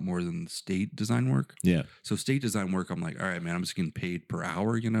work a lot more than state design work. Yeah. So state design work, I'm like, all right, man, I'm just getting paid per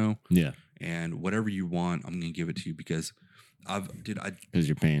hour, Yeah. And whatever you want, I'm gonna give it to you because because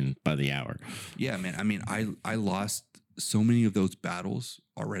you're paying by the hour. Yeah, man. I mean, I lost so many of those battles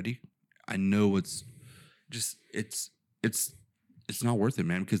already. I know it's not worth it,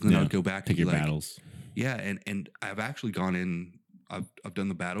 man. Because then I'll go back pick and your battles. Yeah, and I've actually gone in. I've done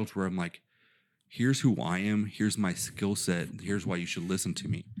the battles where I'm like, here's who I am. Here's my skill set. Here's why you should listen to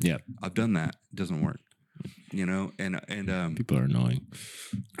me. Yeah, I've done that. It doesn't work. And people are annoying.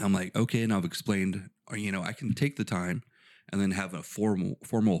 I'm like, okay, and I've explained. I can take the time and then have a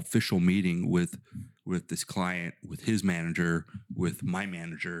formal official meeting with this client, with his manager, with my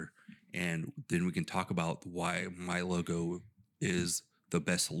manager, and then we can talk about why my logo is the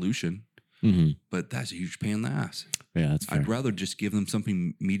best solution. Mm-hmm. But that's a huge pain in the ass. Yeah, that's fair. I'd rather just give them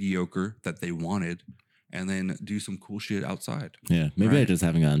something mediocre that they wanted and then do some cool shit outside. Yeah, maybe I just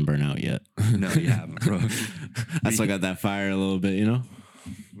haven't gotten burnt out yet. No, you haven't, bro. I still got that fire a little bit,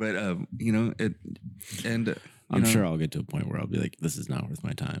 But I'm sure I'll get to a point where I'll be like, this is not worth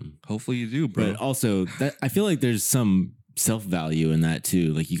my time. Hopefully you do, bro. But also, that I feel like there's some self-value in that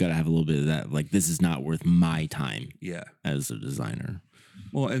too. Like, you got to have a little bit of that. Like, this is not worth my time. Yeah, as a designer.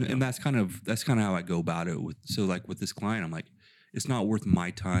 Well, and that's kind of how I go about it. With this client, I'm like, it's not worth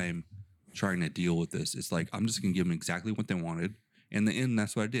my time trying to deal with this. It's like I'm just gonna give them exactly what they wanted. In the end,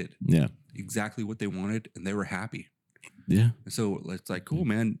 that's what I did. Yeah, exactly what they wanted, and they were happy. Yeah. And so it's like, cool,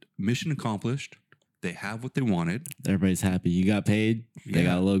 man. Mission accomplished. They have what they wanted. Everybody's happy. You got paid. They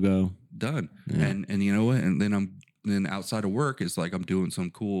got a logo. Done. Yeah. And you know what? And then outside of work, it's like I'm doing some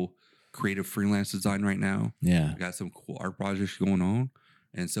cool creative freelance design right now. Yeah. I got some cool art projects going on.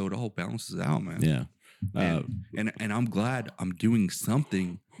 And so it all balances out, man. Yeah. And I'm glad I'm doing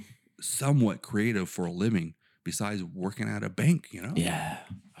something somewhat creative for a living besides working at a bank, Yeah.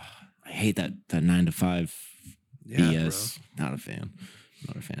 I hate that 9 to 5 BS. Bro. Not a fan.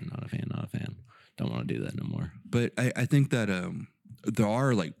 Don't want to do that no more. But I think that there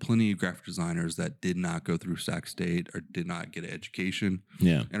are like plenty of graphic designers that did not go through Sac State or did not get an education.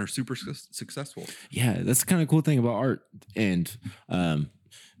 Yeah. And are super successful. Yeah. That's the kind of cool thing about art. And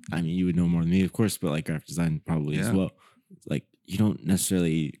I mean, you would know more than me, of course, but like graphic design probably as well. Like, you don't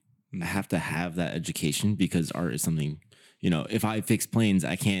necessarily have to have that education because art is something, if I fix planes,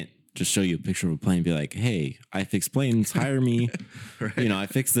 I can't just show you a picture of a plane and be like, hey, I fix planes, hire me. Right. I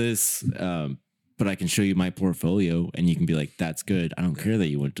fix this. But I can show you my portfolio and you can be like, that's good. I don't care that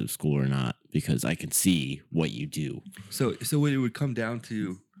you went to school or not because I can see what you do. So it would come down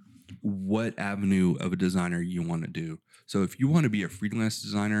to what avenue of a designer you want to do. So if you want to be a freelance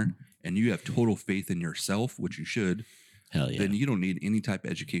designer and you have total faith in yourself, which you should, hell yeah, then you don't need any type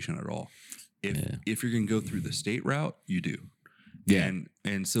of education at all. If you're going to go through the state route, you do. Yeah.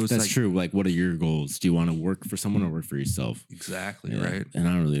 And so it's that's like, true. Like, what are your goals? Do you want to work for someone or work for yourself? Exactly. Yeah. Right. And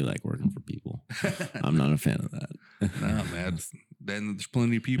I don't really like working for people. I'm not a fan of that. No, man. Then there's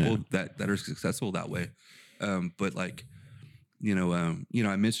plenty of people that are successful that way. But like,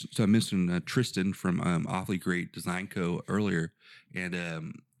 I mentioned Tristan from Awfully Great Design Co. earlier. And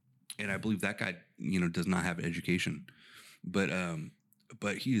I believe that guy, does not have education, but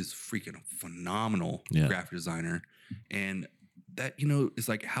he is freaking phenomenal graphic designer. And that, is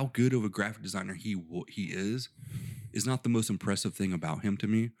like how good of a graphic designer he is not the most impressive thing about him to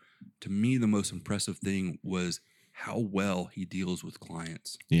me. To me, the most impressive thing was how well he deals with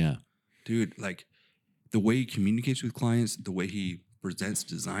clients. Yeah. Dude, like the way he communicates with clients, the way he presents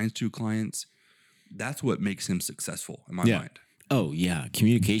designs to clients, that's what makes him successful in my mind. Oh yeah,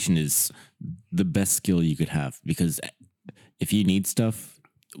 communication is the best skill you could have because if you need stuff,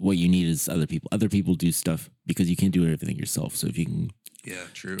 what you need is other people. Other people do stuff because you can't do everything yourself. So if you can Yeah,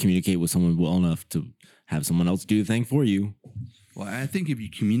 true. communicate with someone well enough to have someone else do the thing for you. Well, I think if you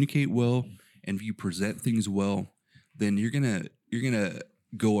communicate well and if you present things well, then you're gonna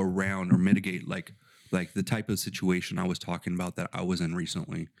go around or mitigate like the type of situation I was talking about that I was in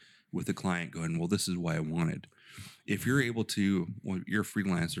recently with a client going, well, this is why I wanted. If you're able to, well, you're a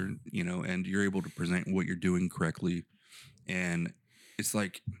freelancer, and you're able to present what you're doing correctly, and it's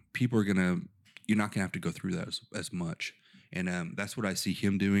like you're not gonna have to go through that as much, and that's what I see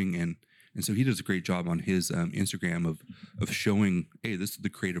him doing, and so he does a great job on his Instagram of showing, hey, this is the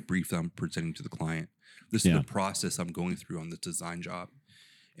creative brief that I'm presenting to the client. This is the process I'm going through on this design job,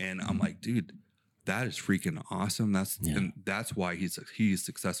 and I'm like, dude, that is freaking awesome. And that's why he's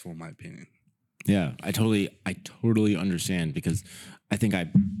successful in my opinion. Yeah, I totally understand because I think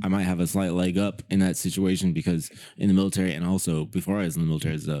I might have a slight leg up in that situation because in the military and also before I was in the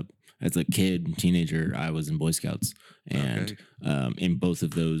military as a kid, teenager, I was in Boy Scouts, and in both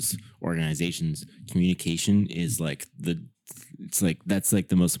of those organizations, communication is that's like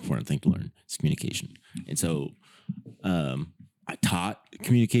the most important thing to learn is communication. And so I taught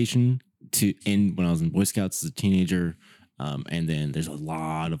communication when I was in Boy Scouts as a teenager. And then there's a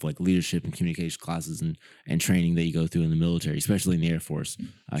lot of like leadership and communication classes and training that you go through in the military, especially in the Air Force.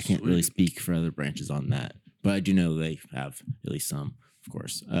 I can't really speak for other branches on that, but I do know they have at least some, of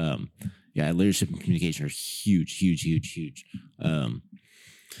course. Leadership and communication are huge. And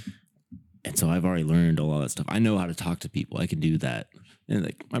so I've already learned a lot of that stuff. I know how to talk to people. I can do that. And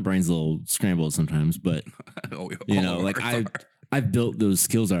like my brain's a little scrambled sometimes, but I've built those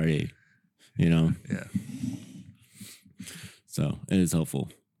skills already, Yeah. So it is helpful.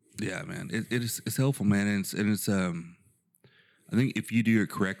 Yeah, man. It's helpful, man. And it's I think if you do it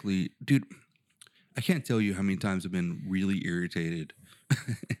correctly, dude, I can't tell you how many times I've been really irritated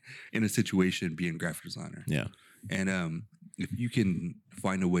in a situation being a graphic designer. Yeah. And if you can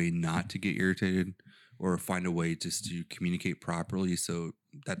find a way not to get irritated or find a way just to communicate properly so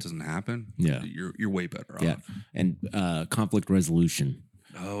that doesn't happen, you're way better off. Yeah. And conflict resolution.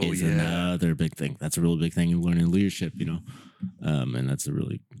 Is another big thing. That's a really big thing in learning leadership, and that's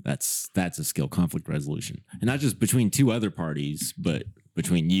a skill, conflict resolution, and not just between two other parties, but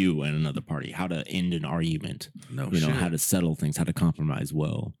between you and another party. How to end an argument, how to settle things, how to compromise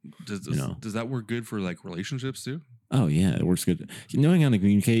well. Does that work good for like relationships too? Oh yeah, it works good. Knowing how to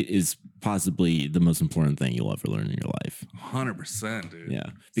communicate is possibly the most important thing you'll ever learn in your life. 100%, dude. Yeah,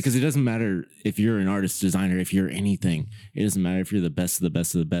 because it doesn't matter if you're an artist, designer, if you're anything. It doesn't matter if you're the best of the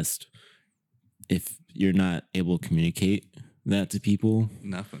best of the best. If you're not able to communicate that to people,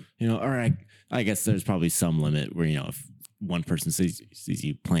 nothing. Or I guess there's probably some limit where if one person sees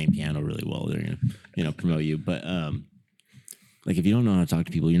you playing piano really well, they're gonna promote you. But like if you don't know how to talk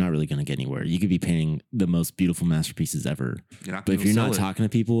to people, you're not really going to get anywhere. You could be painting the most beautiful masterpieces ever, but if you're not talking to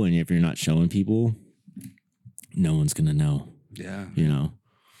people and if you're not showing people, no one's going to know. Yeah,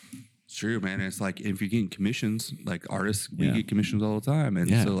 it's true, man. It's like if you're getting commissions, like artists, we get commissions all the time, and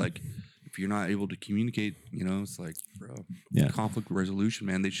so like if you're not able to communicate, it's like, bro, conflict resolution,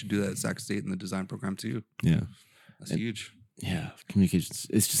 man. They should do that at Sac State in the design program too. Yeah, that's huge. Yeah, communication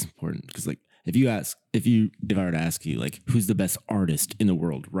it's just important because like. If I were to ask you, like, who's the best artist in the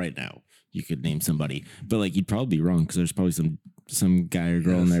world right now, you could name somebody, but like, you'd probably be wrong because there's probably some guy or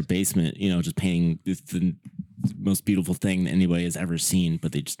girl in their basement, just painting the most beautiful thing that anybody has ever seen,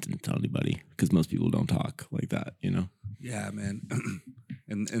 but they just didn't tell anybody because most people don't talk like that, Yeah, man.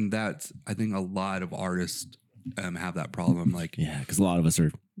 and that's, I think a lot of artists have that problem. Like, because a lot of us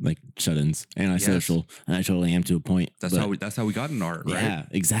are like shut-ins, antisocial, and I totally am to a point. That's how we got in art, right? Yeah,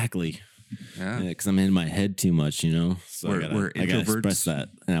 exactly. Yeah, because I'm in my head too much, So we're I gotta express that.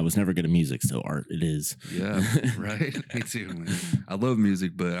 And I was never good at music, so art it is. Yeah, right. Me too, man. I love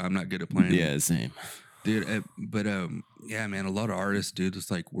music, but I'm not good at playing. Yeah, same, dude. But yeah, man. A lot of artists, dude.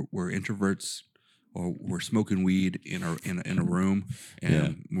 It's like we're introverts, or we're smoking weed in a room,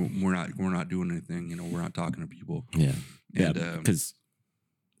 and we're not doing anything. We're not talking to people. Yeah, because.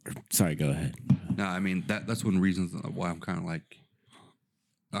 Sorry, go ahead. No, I mean that's one of the reasons why I'm kind of like.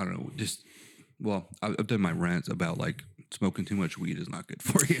 I don't know, I've done my rants about like smoking too much weed is not good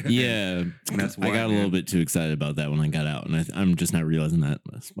for you. Yeah. And that's why I got a little bit too excited about that when I got out. And I'm just not realizing that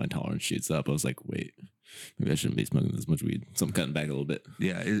my tolerance shoots up. I was like, wait, maybe I shouldn't be smoking this much weed. So I'm cutting back a little bit.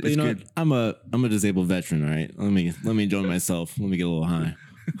 Yeah. It's good. I'm a disabled veteran. All right. Let me enjoy myself. Let me get a little high.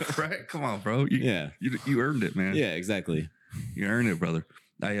 Right. Come on, bro. You earned it, man. Yeah, exactly. You earned it, brother.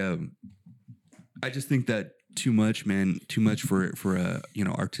 I just think that too much, man. Too much for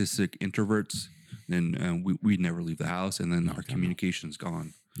artistic introverts. Then we'd never leave the house, and then our communication's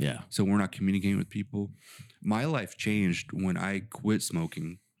gone. Yeah. So we're not communicating with people. My life changed when I quit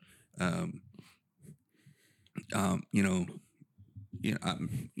smoking. I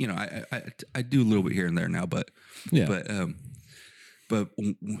do a little bit here and there now, but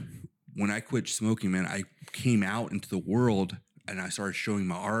when I quit smoking, man, I came out into the world and I started showing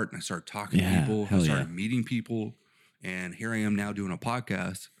my art and I started talking to people. I started meeting people, and here I am now doing a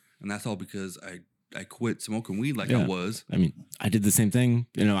podcast, and that's all because I quit smoking weed I was. I mean, I did the same thing.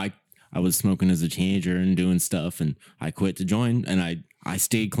 I was smoking as a teenager and doing stuff, and I quit to join, and I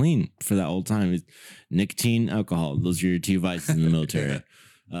stayed clean for that whole time. Nicotine, alcohol, those are your two vices in the military.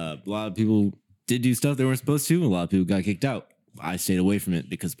 A lot of people did do stuff they weren't supposed to. A lot of people got kicked out. I stayed away from it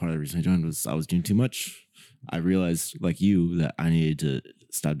because part of the reason I joined was I was doing too much. I realized, like you, that I needed to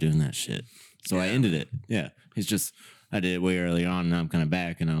stop doing that shit. So I ended it. Yeah. It's just, I did it way early on, and now I'm kind of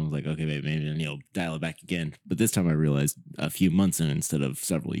back, and I was like, okay, maybe dial it back again. But this time I realized a few months in instead of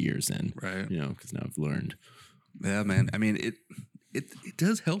several years in. Right. Because now I've learned. Yeah, man. I mean, it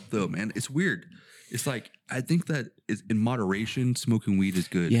does help though, man. It's weird. It's like, I think that in moderation, smoking weed is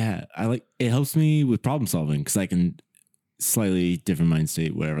good. Yeah. It helps me with problem solving because I can slightly different mind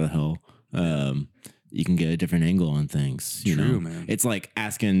state, whatever the hell. You can get a different angle on things. True, man. It's like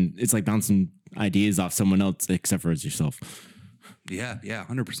bouncing ideas off someone else, except for it's yourself. Yeah,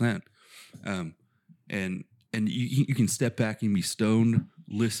 100%. And you can step back and be stoned,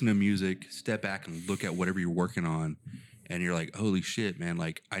 listen to music, step back and look at whatever you're working on, and you're like, holy shit, man!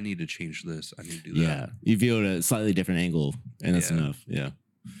 Like, I need to change this. I need to do that. Yeah, you view it at a slightly different angle, and that's enough. Yeah.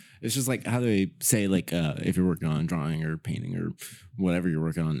 It's just like, how do they say, like, if you're working on drawing or painting or whatever you're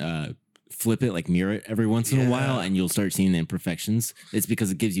working on, flip it, like mirror it every once in a while, and you'll start seeing the imperfections. It's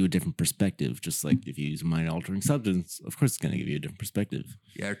because it gives you a different perspective. Just like if you use a mind altering substance, of course it's going to give you a different perspective.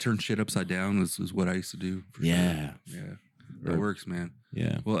 Yeah, or turn shit upside down is what I used to do. Yeah. Sure. Yeah. That works, man.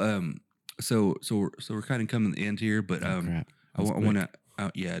 Yeah. Well, so we're kind of coming to the end here, but I want to.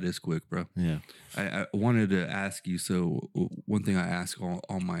 Yeah, it is quick, bro. Yeah. I wanted to ask you. So one thing I ask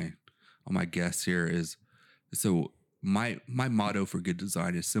all my guests here is, so my motto for good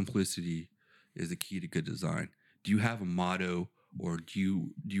design is simplicity is the key to good design. Do you have a motto, or do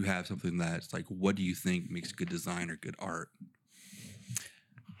you have something that's like, what do you think makes good design or good art?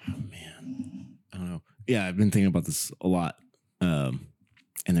 Oh man, I don't know. Yeah, I've been thinking about this a lot.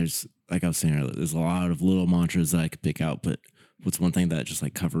 And there's, like I was saying earlier, there's a lot of little mantras that I could pick out, but what's one thing that just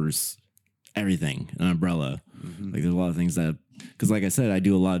like covers everything, an umbrella? Mm-hmm. Like there's a lot of things that, because like I said, I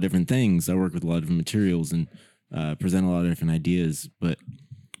do a lot of different things. I work with a lot of different materials and present a lot of different ideas, but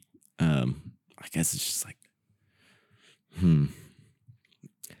I guess it's just like,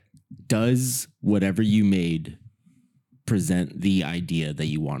 does whatever you made present the idea that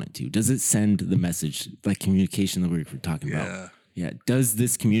you want it to? Does it send the message, like communication that we were talking about? Yeah. Does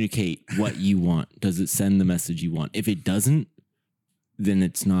this communicate what you want? Does it send the message you want? If it doesn't, then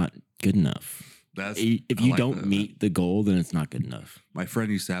it's not good enough. If you don't meet the goal, then it's not good enough. My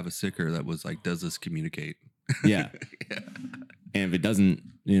friend used to have a sticker that was like, does this communicate? Yeah. And if it doesn't,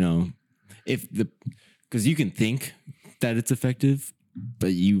 because you can think that it's effective,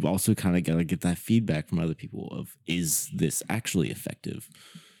 but you also kind of got to get that feedback from other people of, is this actually effective?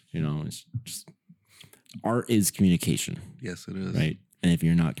 It's just, art is communication. Yes, it is. Right. And if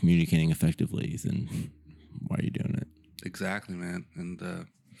you're not communicating effectively, then why are you doing it? Exactly, man. And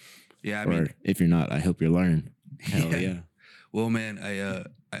I mean, if you're not, I hope you're learning. Hell yeah. Well, man,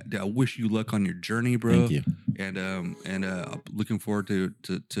 I wish you luck on your journey, bro. Thank you. And looking forward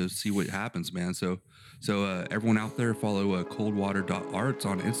to see what happens, man. So everyone out there, follow coldwater.arts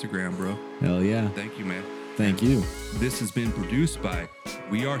on Instagram, bro. Hell yeah. Thank you, man. Thank you. This has been produced by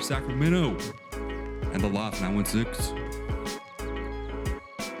We Are Sacramento and The Loft 916.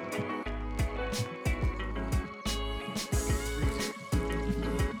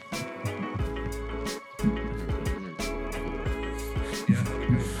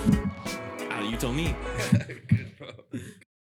 You told me.